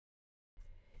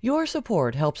Your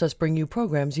support helps us bring you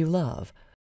programs you love.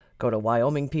 Go to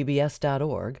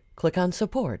wyomingpbs.org, click on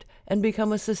Support, and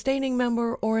become a sustaining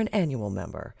member or an annual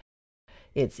member.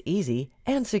 It's easy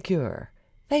and secure.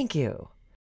 Thank you.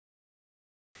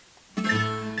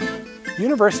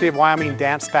 University of Wyoming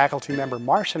dance faculty member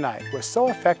Marsha Knight was so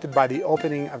affected by the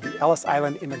opening of the Ellis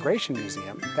Island Immigration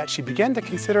Museum that she began to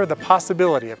consider the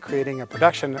possibility of creating a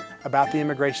production about the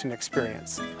immigration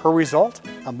experience. Her result?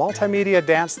 A multimedia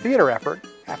dance theater effort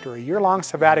after a year-long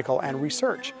sabbatical and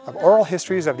research of oral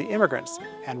histories of the immigrants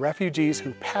and refugees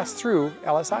who passed through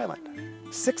Ellis Island.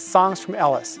 6 songs from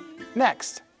Ellis,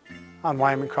 next on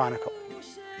Wyoming Chronicle.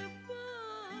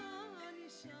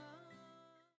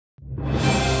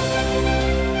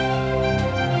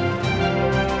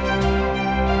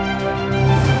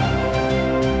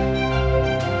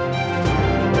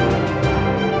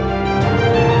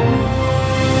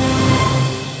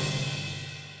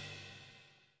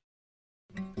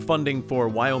 Funding for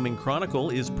Wyoming Chronicle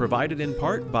is provided in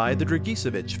part by the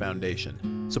Dragisevich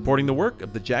Foundation, supporting the work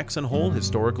of the Jackson Hole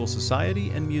Historical Society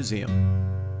and Museum.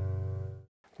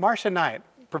 Marsha Knight,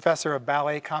 professor of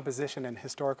ballet, composition, and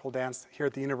historical dance here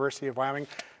at the University of Wyoming.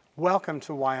 Welcome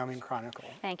to Wyoming Chronicle.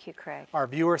 Thank you, Craig. Our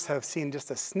viewers have seen just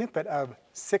a snippet of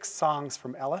 6 songs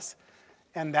from Ellis,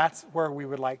 and that's where we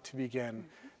would like to begin.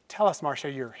 Tell us,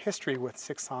 Marsha, your history with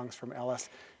 6 songs from Ellis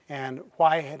and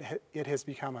why it has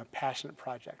become a passionate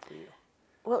project for you.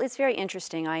 Well, it's very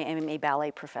interesting. I am a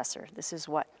ballet professor. This is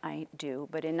what I do.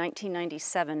 But in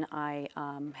 1997, I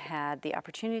had the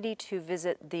opportunity to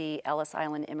visit the Ellis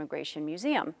Island Immigration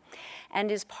Museum. And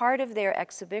as part of their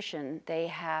exhibition, they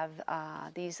have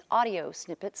these audio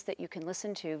snippets that you can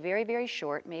listen to, very, very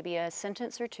short, maybe a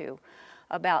sentence or two,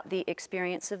 about the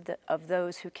experience of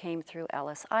those who came through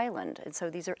Ellis Island. And so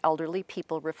these are elderly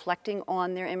people reflecting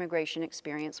on their immigration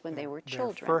experience when they were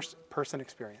children. Their first-person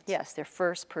experience. Yes, their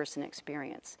first-person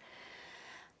experience.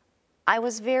 I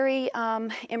was very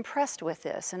impressed with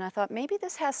this, and I thought maybe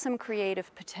this has some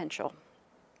creative potential.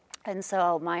 And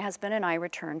so my husband and I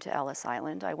returned to Ellis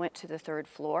Island. I went to the 3rd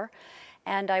floor,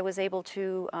 and I was able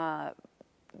to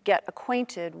get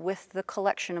acquainted with the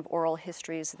collection of oral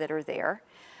histories that are there,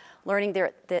 learning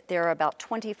that there are about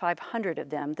 2,500 of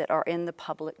them that are in the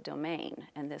public domain.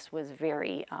 And this was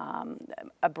very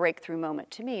a breakthrough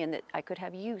moment to me in that I could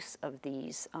have use of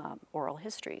these oral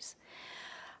histories.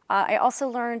 I also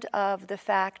learned of the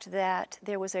fact that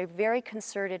there was a very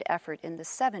concerted effort in the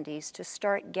 70s to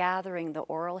start gathering the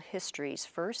oral histories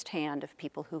firsthand of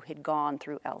people who had gone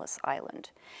through Ellis Island.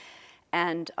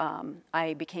 And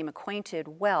I became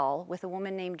acquainted well with a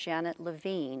woman named Janet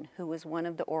Levine, who was one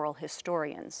of the oral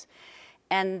historians.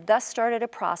 And thus started a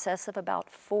process of about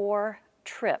 4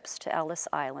 trips to Ellis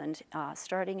Island,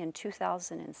 starting in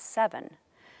 2007,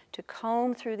 to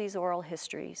comb through these oral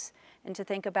histories and to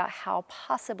think about how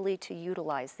possibly to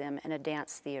utilize them in a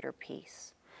dance theater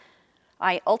piece.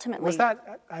 I ultimately... Was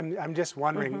that, I'm just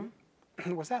wondering,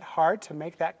 was that hard to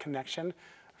make that connection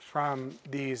from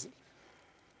these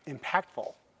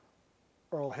impactful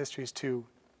oral histories to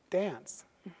dance?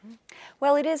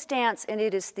 Well, it is dance and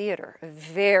it is theater,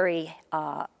 very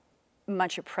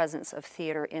much a presence of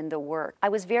theater in the work. I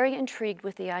was very intrigued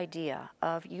with the idea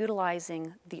of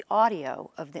utilizing the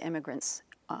audio of the immigrants'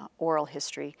 oral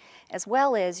history, as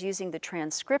well as using the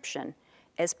transcription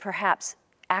as perhaps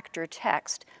actor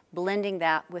text, blending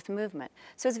that with movement.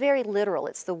 So it's very literal.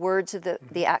 It's the words of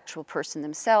the actual person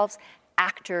themselves,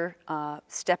 actor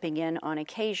stepping in on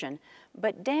occasion,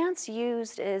 but dance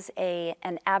used as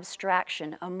an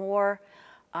abstraction, a more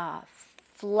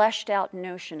fleshed out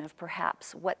notion of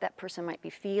perhaps what that person might be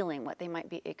feeling, what they might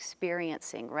be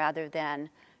experiencing, rather than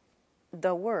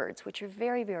the words, which are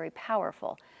very, very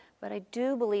powerful. But I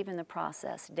do believe in the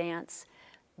process, dance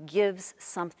gives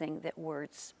something that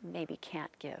words maybe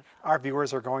can't give. Our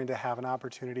viewers are going to have an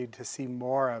opportunity to see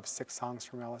more of 6 songs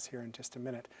from Ellis here in just a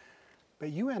minute. But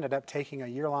you ended up taking a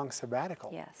year-long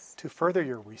sabbatical to further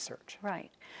your research. Right.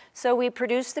 So we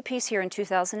produced the piece here in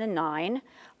 2009.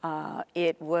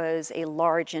 It was a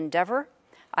large endeavor.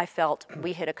 I felt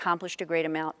we had accomplished a great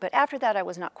amount, but after that I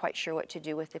was not quite sure what to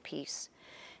do with the piece.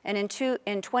 And in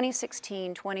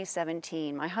 2016,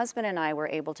 2017, my husband and I were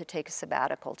able to take a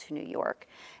sabbatical to New York,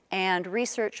 and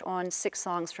research on 6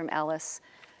 songs from Ellis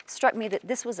struck me that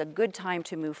this was a good time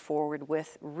to move forward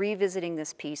with revisiting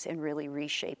this piece and really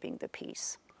reshaping the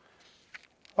piece.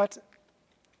 What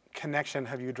connection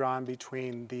have you drawn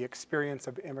between the experience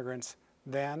of immigrants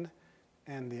then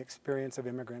and the experience of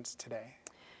immigrants today?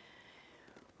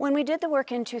 When we did the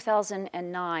work in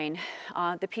 2009,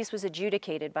 the piece was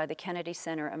adjudicated by the Kennedy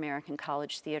Center American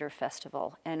College Theater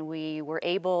Festival, and we were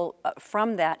able,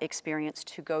 from that experience,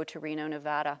 to go to Reno,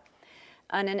 Nevada.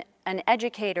 And an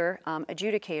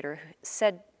adjudicator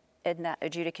said in that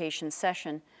adjudication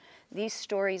session, these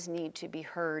stories need to be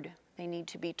heard, they need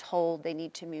to be told, they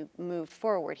need to move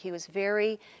forward. He was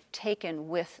very taken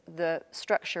with the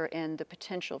structure and the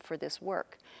potential for this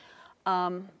work.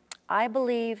 I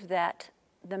believe that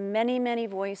the many, many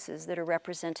voices that are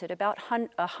represented, about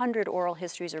 100 oral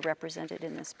histories are represented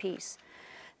in this piece,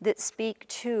 that speak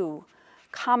to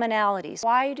commonalities.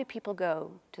 Why do people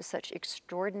go to such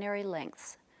extraordinary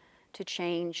lengths to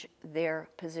change their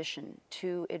position,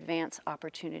 to advance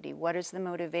opportunity? What is the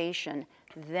motivation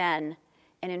then?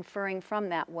 And inferring from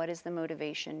that, what is the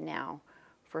motivation now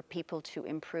for people to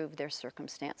improve their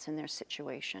circumstance and their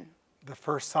situation? The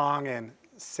first song in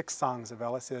 6 songs of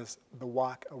Ellis is The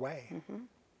Walk Away. Mm-hmm.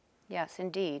 Yes,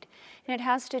 indeed. And it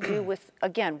has to do with,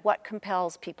 again, what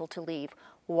compels people to leave,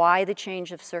 why the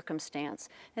change of circumstance.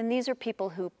 And these are people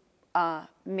who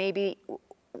maybe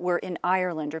were in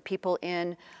Ireland, or people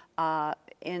in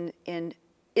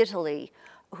Italy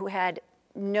who had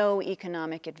no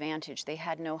economic advantage. They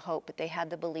had no hope, but they had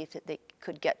the belief that they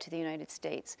could get to the United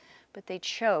States. But they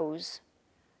chose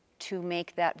to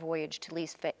make that voyage, to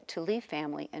leave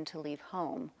family and to leave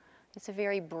home. It's a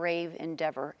very brave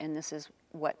endeavor, and this is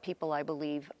what people, I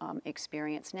believe,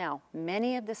 experience now.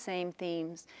 Many of the same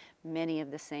themes, many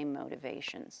of the same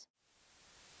motivations.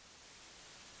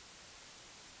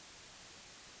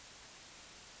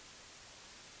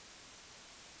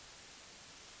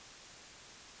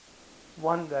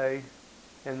 One day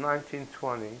in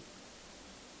 1920,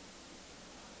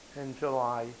 in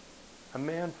July, a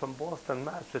man from Boston,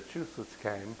 Massachusetts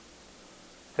came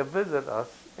to visit us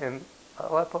in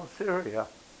Aleppo, Syria.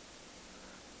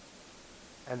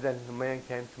 And then the man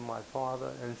came to my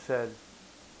father and said,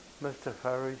 Mr.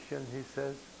 Farishian, he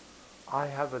says, I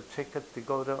have a ticket to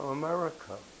go to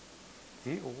America.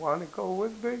 Do you want to go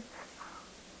with me?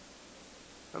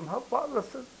 And my father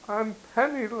said, I'm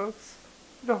penniless.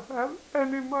 Don't have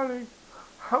any money.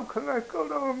 How can I go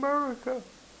to America?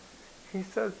 He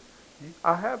says,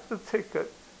 I have the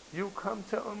ticket. You come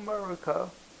to America,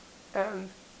 and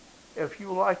if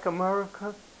you like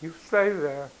America, you stay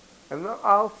there. And then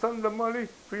I'll send the money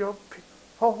for your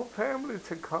whole family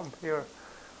to come here.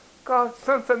 God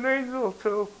sent an angel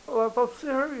to Aleppo,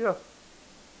 Syria.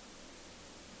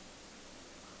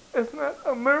 Isn't that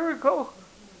a miracle?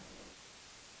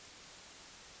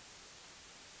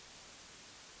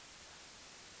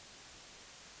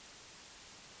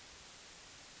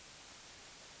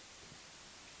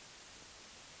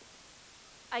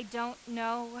 I don't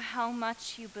know how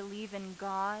much you believe in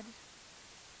God,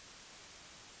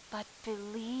 but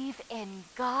believe in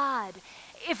God.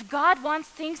 If God wants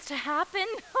things to happen,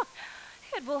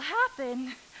 it will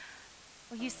happen.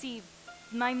 Well, you see,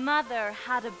 my mother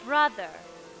had a brother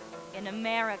in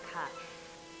America.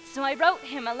 So I wrote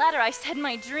him a letter. I said,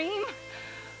 my dream,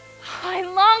 I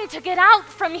long to get out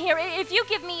from here. If you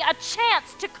give me a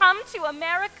chance to come to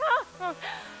America.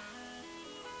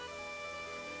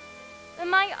 And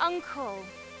my uncle,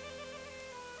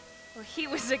 well, he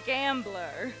was a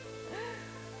gambler,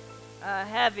 a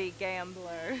heavy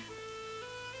gambler.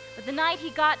 But the night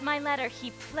he got my letter, he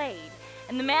played.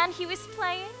 And the man he was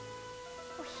playing,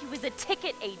 well, he was a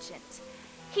ticket agent.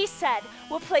 He said,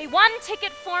 we'll play 1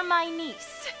 ticket for my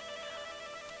niece.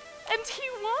 And he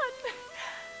won.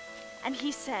 And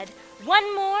he said,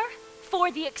 1 more for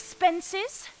the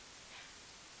expenses.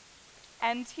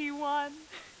 And he won.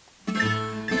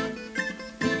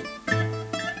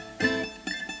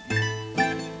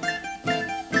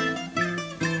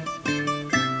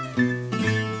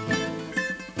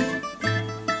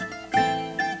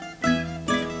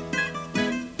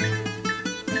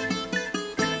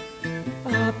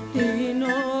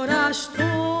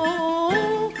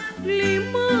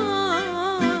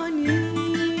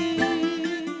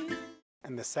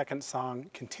 The second song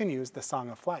continues the Song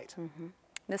of Flight. Mm-hmm.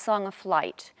 The Song of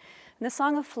Flight. And the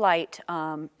Song of Flight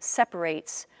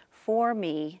separates, for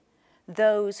me,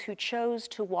 those who chose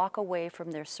to walk away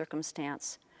from their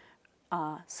circumstance,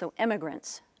 so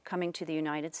immigrants coming to the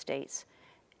United States,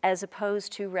 as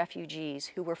opposed to refugees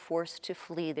who were forced to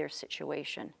flee their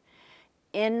situation.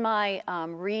 In my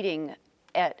reading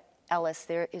at Ellis,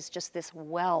 there is just this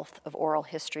wealth of oral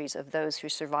histories of those who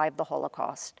survived the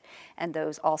Holocaust and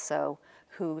those also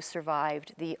who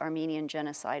survived the Armenian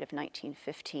genocide of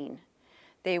 1915.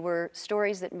 They were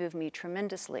stories that moved me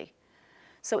tremendously.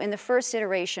 So in the first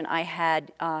iteration, I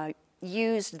had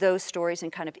used those stories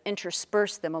and kind of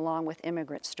interspersed them along with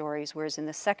immigrant stories, whereas in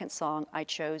the second song, I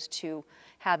chose to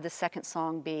have the second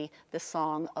song be the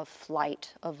song of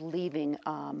flight, of leaving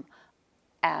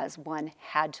as one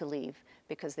had to leave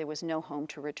because there was no home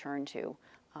to return to,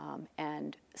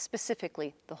 and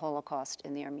specifically the Holocaust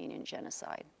and the Armenian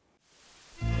genocide.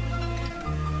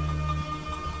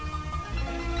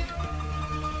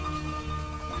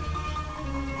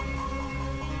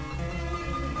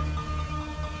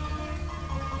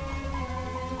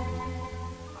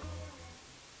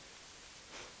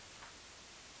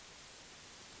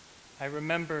 I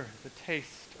remember the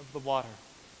taste of the water,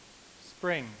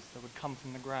 springs that would come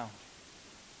from the ground.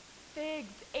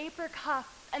 Figs, apricots,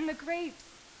 and the grapes.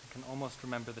 I can almost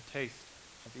remember the taste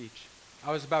of each.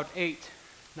 I was about 8,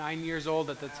 9 years old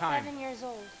at the time. 7 years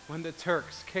old. When the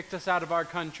Turks kicked us out of our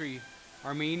country,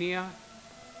 Armenia,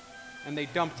 and they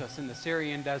dumped us in the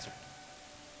Syrian desert.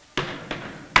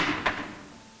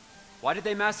 Why did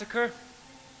they massacre?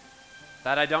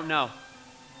 That I don't know.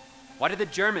 Why did the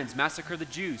Germans massacre the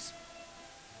Jews?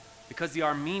 Because the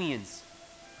Armenians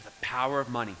were the power of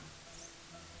money.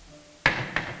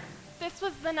 This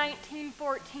was the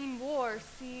 1914 war,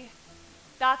 see?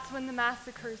 That's when the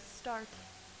massacres start.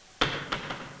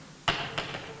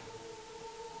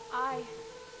 I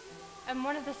am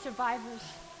one of the survivors.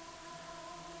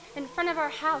 In front of our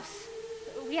house,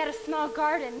 we had a small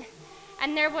garden,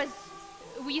 and there was,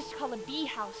 we used to call a bee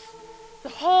house. The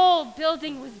whole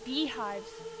building was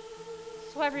beehives.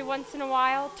 So every once in a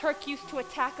while, Turk used to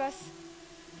attack us.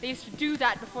 They used to do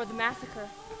that before the massacre.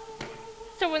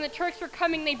 So when the Turks were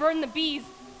coming, they burned the bees,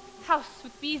 house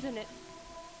with bees in it.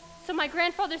 So my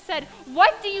grandfather said,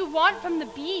 "What do you want from the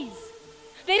bees?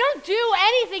 They don't do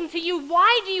anything to you.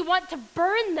 Why do you want to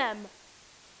burn them?"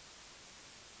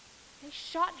 They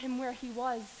shot him where he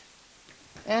was.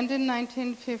 And in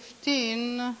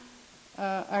 1915,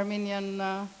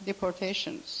 Armenian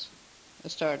deportations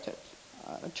started.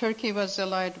 Turkey was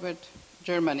allied with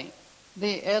Germany.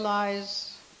 The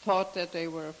Allies thought that they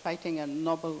were fighting a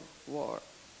noble war.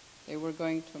 They were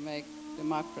going to make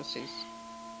democracies,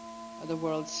 the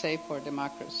world safe for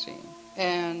democracy,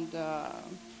 and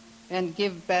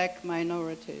give back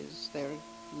minorities their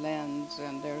lands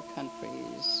and their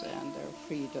countries and their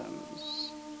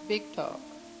freedoms. Big talk,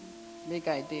 big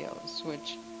ideals,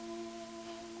 which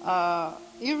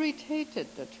irritated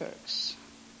the Turks.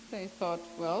 They thought,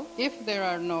 well, if there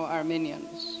are no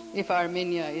Armenians, if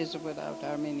Armenia is without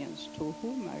Armenians, to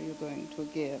whom are you going to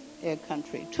give a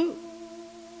country to?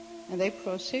 And they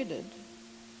proceeded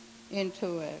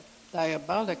into a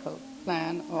diabolical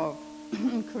plan of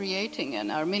creating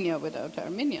an Armenia without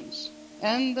Armenians.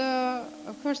 And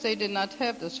of course they did not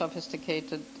have the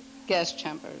sophisticated gas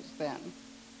chambers then.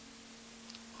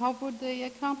 How would they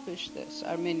accomplish this,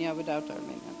 Armenia without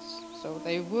Armenians? So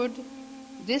they would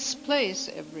displace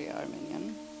every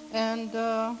Armenian and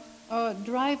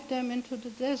drive them into the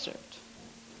desert,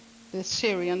 the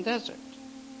Syrian desert.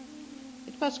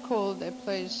 It was called a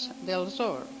place del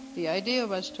Zor. The idea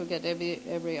was to get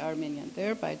every Armenian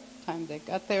there. By the time they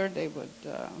got there, they would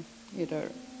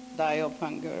either die of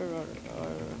hunger or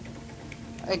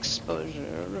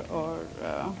exposure or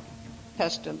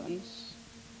pestilence.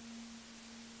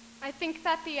 I think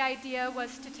that the idea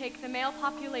was to take the male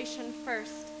population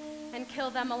first and kill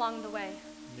them along the way.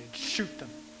 They'd shoot them,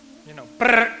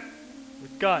 brrr,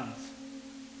 with guns.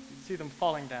 You'd see them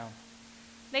falling down.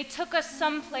 They took us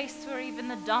someplace where even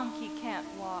the donkey can't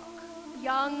walk.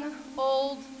 Young,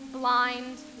 old,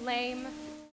 blind, lame.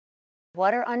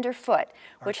 Water underfoot,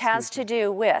 which has to do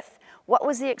with what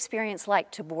was the experience like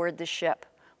to board the ship?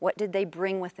 What did they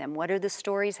bring with them? What are the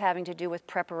stories having to do with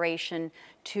preparation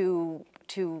to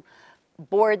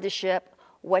board the ship?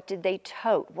 What did they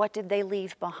tote? What did they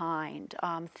leave behind?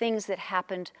 Things that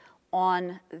happened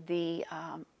on the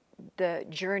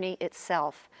journey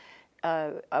itself.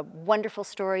 A wonderful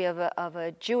story of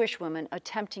a Jewish woman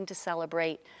attempting to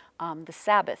celebrate the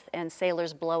Sabbath and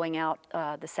sailors blowing out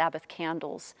the Sabbath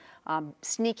candles,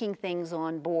 sneaking things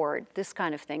on board, this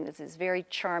kind of thing. This is very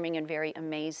charming and very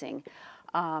amazing.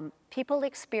 People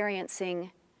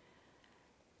experiencing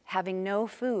having no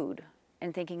food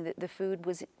and thinking that the food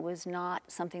was not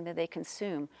something that they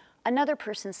consume. Another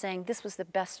person saying this was the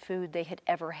best food they had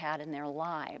ever had in their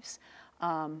lives.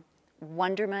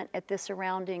 Wonderment at the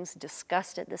surroundings,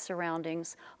 disgust at the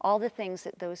surroundings, all the things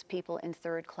that those people in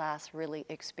third class really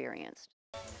experienced.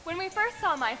 When we first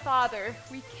saw my father,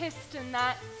 we kissed and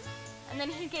that, and then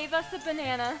he gave us a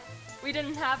banana. We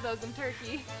didn't have those in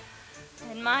Turkey.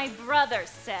 And my brother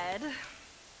said,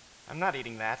 I'm not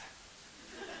eating that.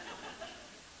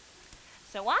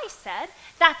 so I said,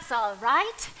 that's all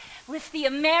right. if the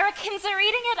Americans are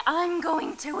eating it, I'm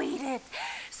going to eat it.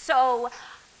 So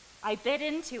I bit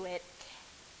into it.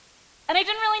 And I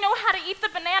didn't really know how to eat the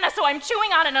banana, so I'm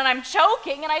chewing on it and I'm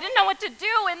choking, and I didn't know what to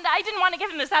do, and I didn't want to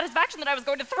give him the satisfaction that I was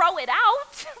going to throw it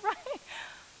out, right?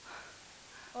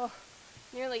 Oh,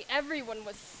 nearly everyone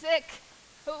was sick.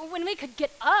 When we could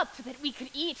get up, that we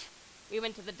could eat, we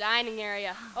went to the dining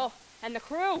area. Oh, and the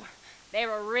crew, they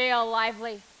were real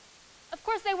lively. Of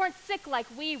course, they weren't sick like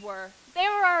we were. They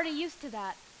were already used to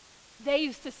that. They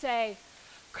used to say,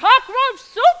 "Cockroach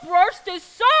soup roast is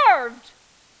served!"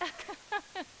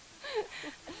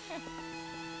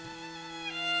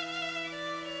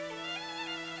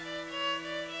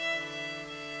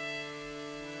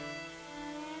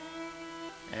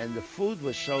 And the food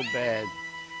was so bad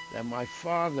that my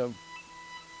father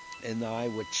and I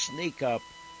would sneak up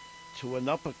to an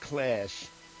upper class.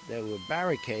 They were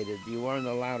barricaded. You weren't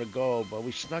allowed to go, but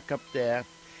we snuck up there,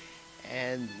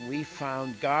 and we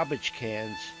found garbage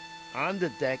cans on the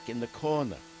deck in the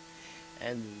corner.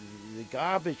 And the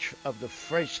garbage of the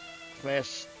first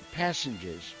class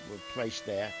passengers were placed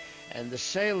there, and the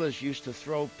sailors used to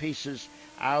throw pieces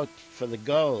out for the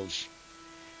gulls.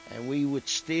 And we would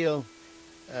steal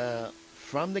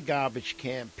from the garbage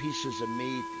can pieces of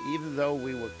meat, even though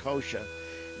we were kosher,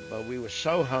 but we were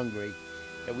so hungry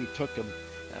that we took them.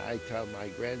 And I tell my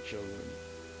grandchildren,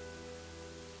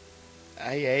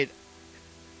 I ate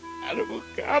out of a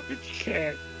garbage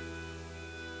can.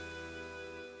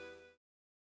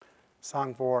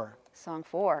 Song 4. Song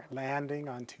 4. Landing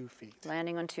on 2 feet.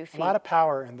 Landing on 2 feet. A lot of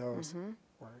power in those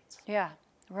words. Yeah,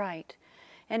 right.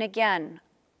 And again,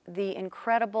 the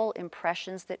incredible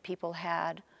impressions that people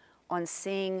had on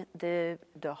seeing the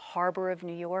harbor of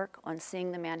New York, on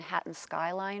seeing the Manhattan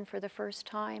skyline for the first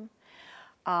time,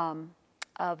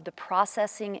 of the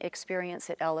processing experience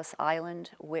at Ellis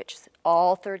Island, which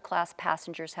all third-class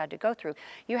passengers had to go through.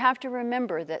 You have to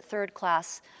remember that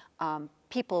third-class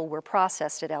people were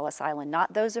processed at Ellis Island,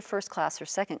 not those of first class or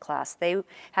second class. They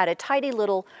had a tidy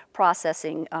little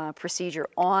processing procedure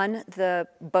on the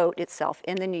boat itself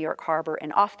in the New York harbor,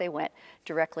 and off they went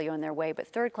directly on their way. But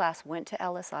third class went to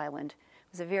Ellis Island.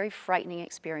 It was a very frightening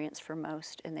experience for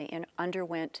most, and they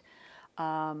underwent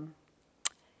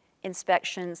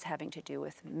inspections having to do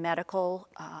with medical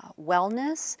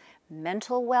wellness,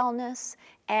 mental wellness,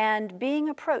 and being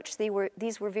approached.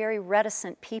 These were very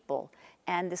reticent people,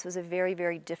 and this was a very,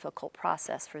 very difficult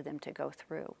process for them to go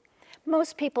through.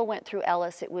 Most people went through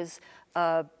Ellis. It was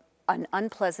an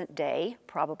unpleasant day,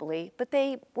 probably, but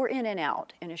they were in and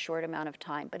out in a short amount of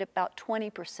time. But about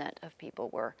 20% of people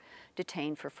were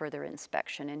detained for further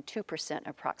inspection, and 2%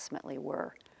 approximately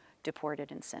were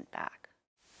deported and sent back.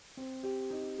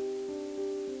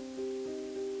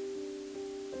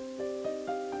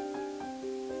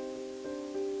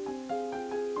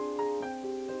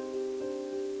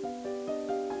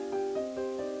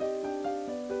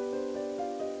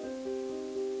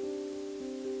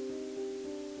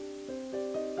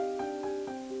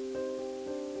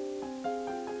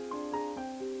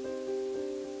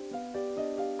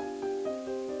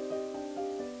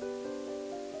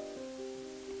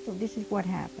 So this is what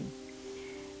happened.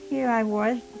 Here I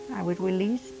was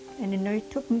released, and the nurse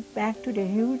took me back to the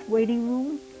huge waiting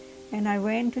room, and I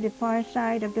ran to the far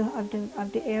side of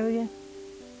the area.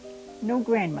 No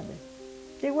grandmother.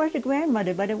 There was a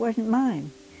grandmother, but it wasn't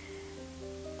mine.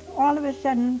 All of a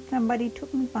sudden, somebody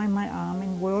took me by my arm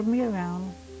and whirled me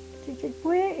around. She said,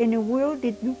 "Where in the world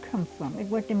did you come from?" It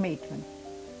was the matron,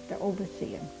 the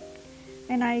overseer.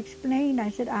 And I explained, I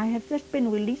said, "I have just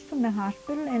been released from the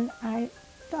hospital, and I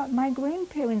thought my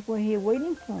grandparents were here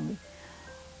waiting for me."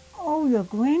 "Oh, your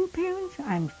grandparents?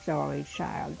 I'm sorry,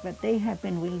 child, but they have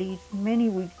been released many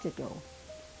weeks ago."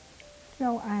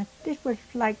 So this was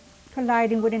like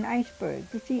colliding with an iceberg.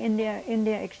 You see, in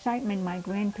their excitement, my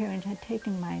grandparents had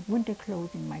taken my winter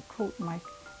clothing, my coat,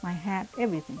 my hat,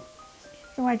 everything.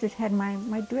 So I just had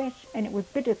my dress, and it was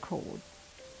bitter cold.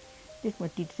 This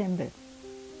was December.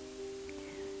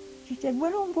 She said,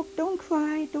 "Well, don't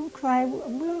cry, don't cry.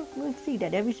 We'll see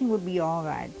that everything will be all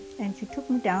right." And she took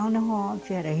me down the hall.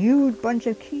 She had a huge bunch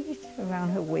of keys around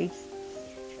her waist.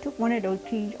 She took one of those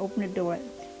keys, opened the door.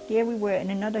 There we were in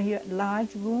another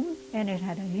large room, and it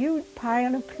had a huge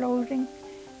pile of clothing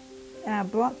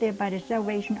brought there by the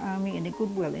Salvation Army and the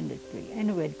Goodwill Industry and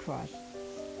the Red Cross.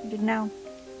 She said, "Now,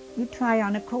 you try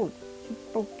on a coat." She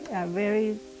spoke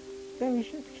very, very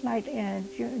slight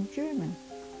German.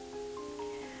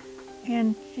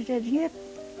 And she said, "Here,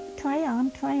 try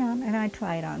on." And I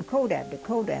tried on coat after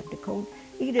coat after coat.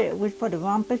 Either it was for the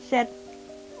romper set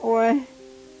or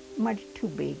much too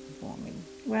big for me.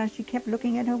 Well, she kept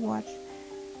looking at her watch.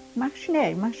 mach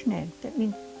schnell, mach schnell. That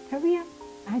means, hurry up,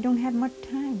 I don't have much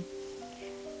time.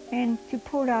 And she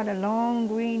pulled out a long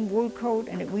green wool coat,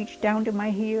 and it reached down to my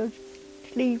heels.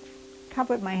 Sleeve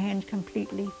covered my hands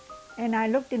completely. And I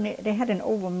looked in it, they had an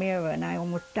oval mirror, and I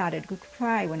almost started to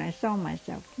cry when I saw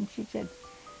myself. And she said,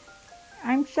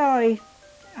 I'm sorry,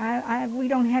 we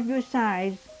don't have your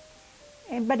size,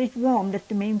 but it's warm, that's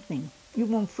the main thing. You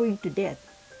won't freeze to death.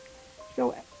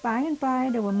 So by and by,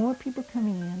 there were more people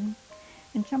coming in,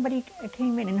 and somebody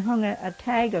came in and hung a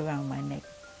tag around my neck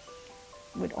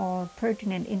with all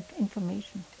pertinent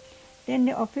information. Then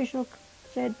the official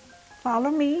said, follow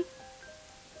me.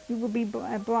 You will be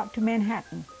brought to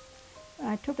Manhattan.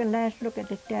 I took a last look at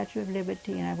the Statue of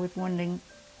Liberty, and I was wondering,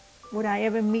 would I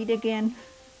ever meet again?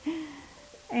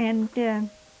 And then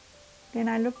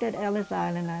I looked at Ellis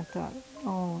Island, and I thought,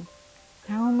 oh,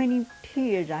 how many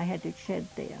tears I had to shed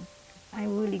there. I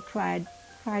really cried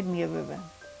me a river.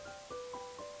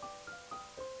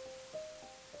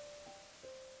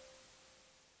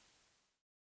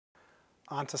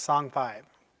 On to Song 5,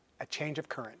 A Change of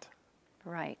Current.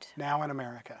 Right. Now in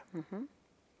America. Mm-hmm.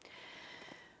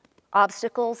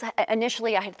 Obstacles.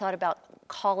 Initially, I had thought about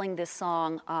calling this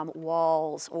song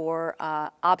walls or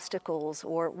obstacles,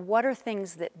 or what are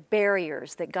things that,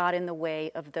 barriers that got in the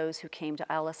way of those who came to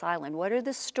Ellis Island? What are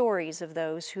the stories of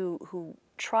those who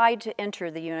tried to enter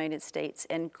the United States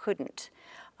and couldn't?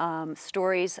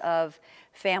 Stories of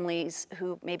families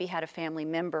who maybe had a family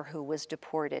member who was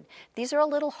deported. These are a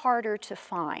little harder to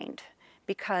find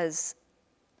because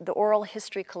the oral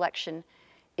history collection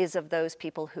is of those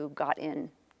people who got in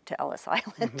to Ellis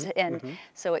Island. And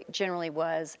so it generally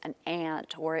was an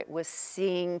aunt, or it was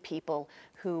seeing people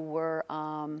who were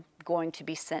going to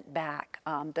be sent back,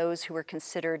 those who were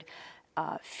considered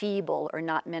feeble or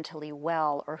not mentally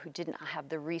well, or who didn't have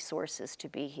the resources to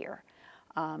be here.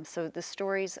 So the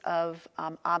stories of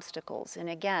obstacles, and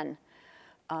again,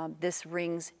 this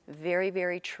rings very,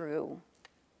 very true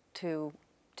to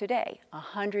today.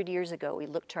 100 years ago, we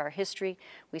look to our history,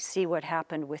 we see what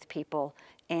happened with people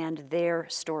and their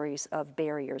stories of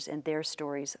barriers and their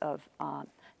stories of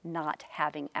not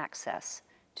having access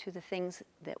to the things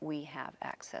that we have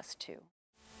access to.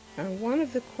 And one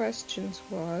of the questions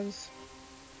was,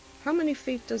 how many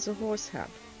feet does a horse have?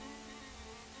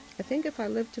 I think if I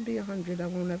live to be 100, I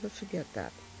won't ever forget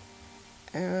that.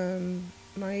 And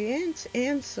my aunt's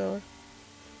answer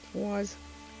was,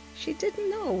 she didn't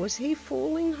know. Was he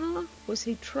fooling her? Was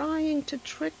he trying to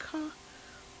trick her?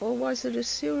 Or was it a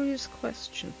serious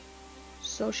question?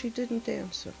 So she didn't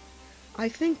answer. I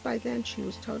think by then she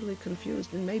was totally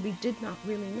confused and maybe did not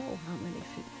really know how many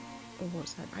feet a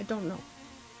horse had. I don't know.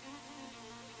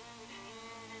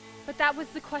 But that was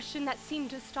the question that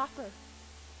seemed to stop her.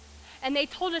 And they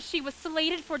told us she was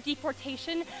slated for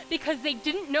deportation because they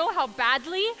didn't know how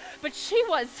badly, but she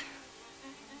was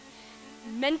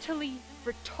mentally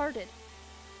retarded.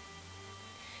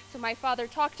 So my father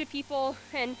talked to people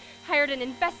and hired an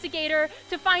investigator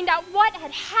to find out what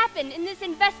had happened in this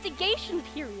investigation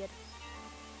period.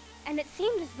 And it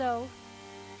seemed as though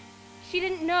she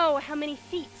didn't know how many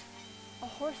feet a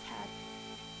horse had.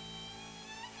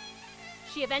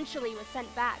 She eventually was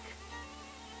sent back.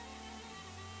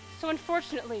 So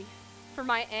unfortunately for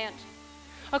my aunt,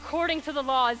 according to the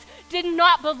laws, did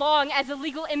not belong as a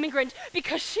legal immigrant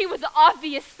because she was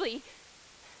obviously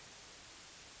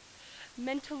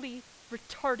mentally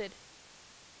retarded.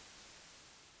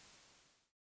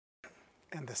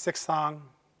 And the sixth song,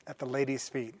 At the Lady's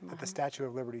Feet, at the Statue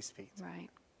of Liberty's feet. Right.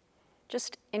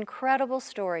 Just incredible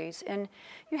stories. And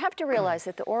you have to realize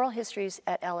that the oral histories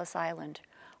at Ellis Island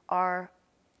are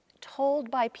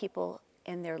told by people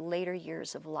in their later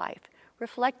years of life,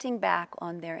 reflecting back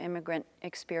on their immigrant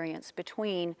experience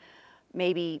between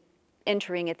maybe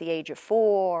entering at the age of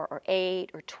 4 or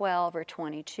 8 or 12 or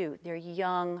 22. They're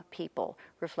young people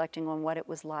reflecting on what it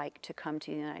was like to come to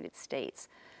the United States.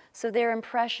 So their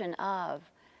impression of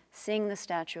seeing the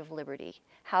Statue of Liberty,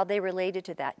 how they related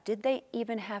to that. Did they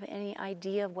even have any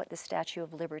idea of what the Statue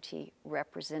of Liberty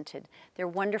represented? There are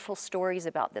wonderful stories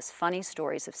about this, funny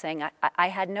stories of saying, I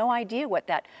had no idea what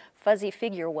that fuzzy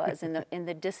figure was in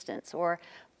the distance, or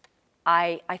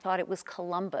I thought it was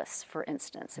Columbus, for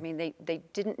instance. I mean, they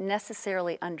didn't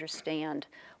necessarily understand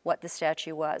what the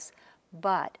statue was,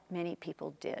 but many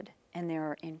people did. And there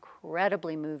are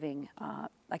incredibly moving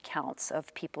accounts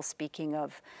of people speaking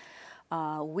of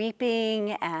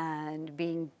weeping and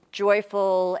being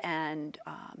joyful and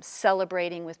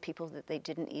celebrating with people that they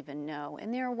didn't even know.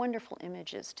 And there are wonderful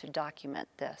images to document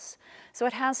this. So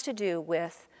it has to do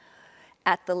with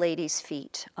At the Lady's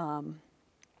Feet.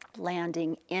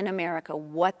 landing in America,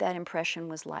 what that impression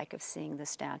was like of seeing the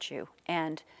statue.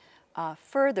 And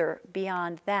further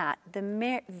beyond that,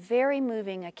 the very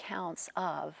moving accounts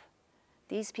of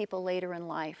these people later in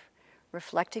life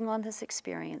reflecting on this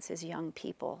experience as young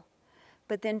people,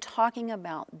 but then talking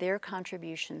about their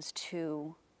contributions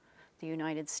to the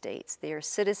United States. They are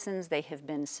citizens, they have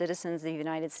been citizens of the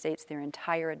United States their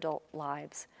entire adult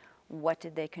lives. What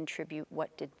did they contribute?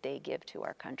 What did they give to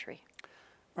our country?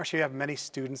 Marsha, you have many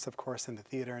students, of course, in the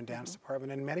theater and dance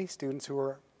department, and many students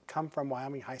who come from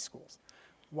Wyoming high schools,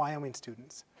 Wyoming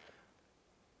students.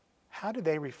 How do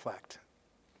they reflect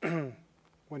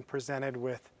when presented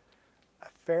with a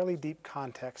fairly deep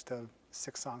context of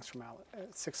six songs from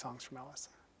Ellis?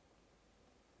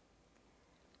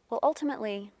 Well,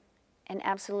 ultimately and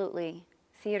absolutely,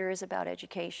 theater is about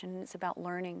education, it's about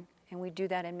learning, and we do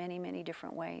that in many, many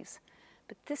different ways.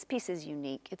 But this piece is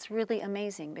unique. It's really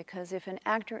amazing because if an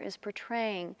actor is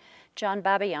portraying John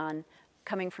Babayan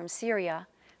coming from Syria,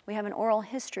 we have an oral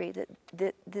history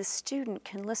that this student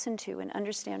can listen to and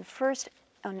understand first,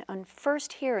 on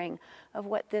first hearing of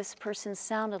what this person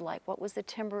sounded like, what was the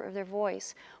timbre of their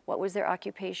voice, what was their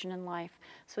occupation in life.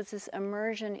 So it's this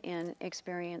immersion in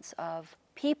experience of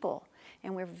people,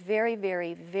 and we're very,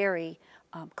 very, very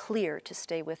clear to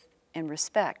stay with and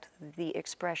respect the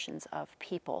expressions of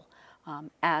people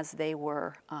as they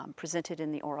were presented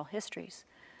in the oral histories.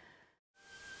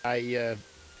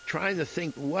 Trying to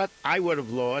think what I would have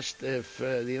lost if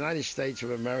the United States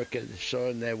of America saw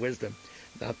in their wisdom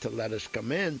not to let us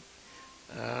come in.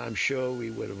 I'm sure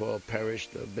we would have all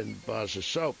perished or been bars of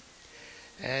soap.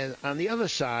 And on the other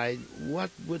side, what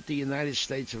would the United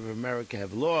States of America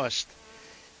have lost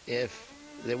if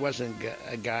there wasn't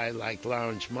a guy like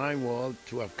Lawrence Meinwald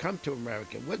to have come to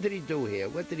America? What did he do here?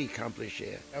 What did he accomplish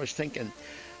here? I was thinking,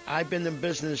 I've been in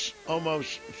business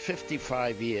almost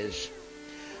 55 years.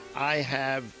 I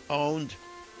have owned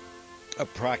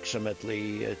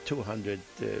approximately 200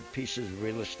 pieces of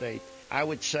real estate. I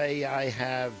would say I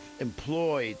have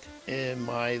employed in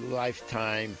my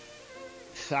lifetime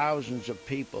thousands of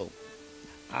people.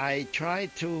 I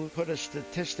tried to put a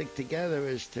statistic together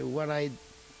as to what I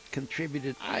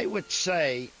contributed. I would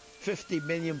say $50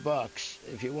 million.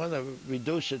 If you want to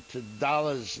reduce it to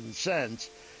dollars and cents,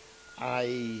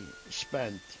 I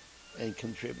spent and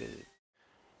contributed.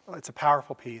 Well, it's a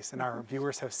powerful piece, and our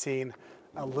viewers have seen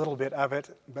a little bit of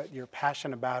it, but your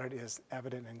passion about it is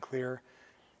evident and clear.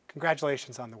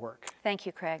 Congratulations on the work. Thank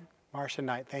you, Craig. Marsha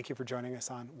Knight, thank you for joining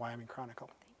us on Wyoming Chronicle.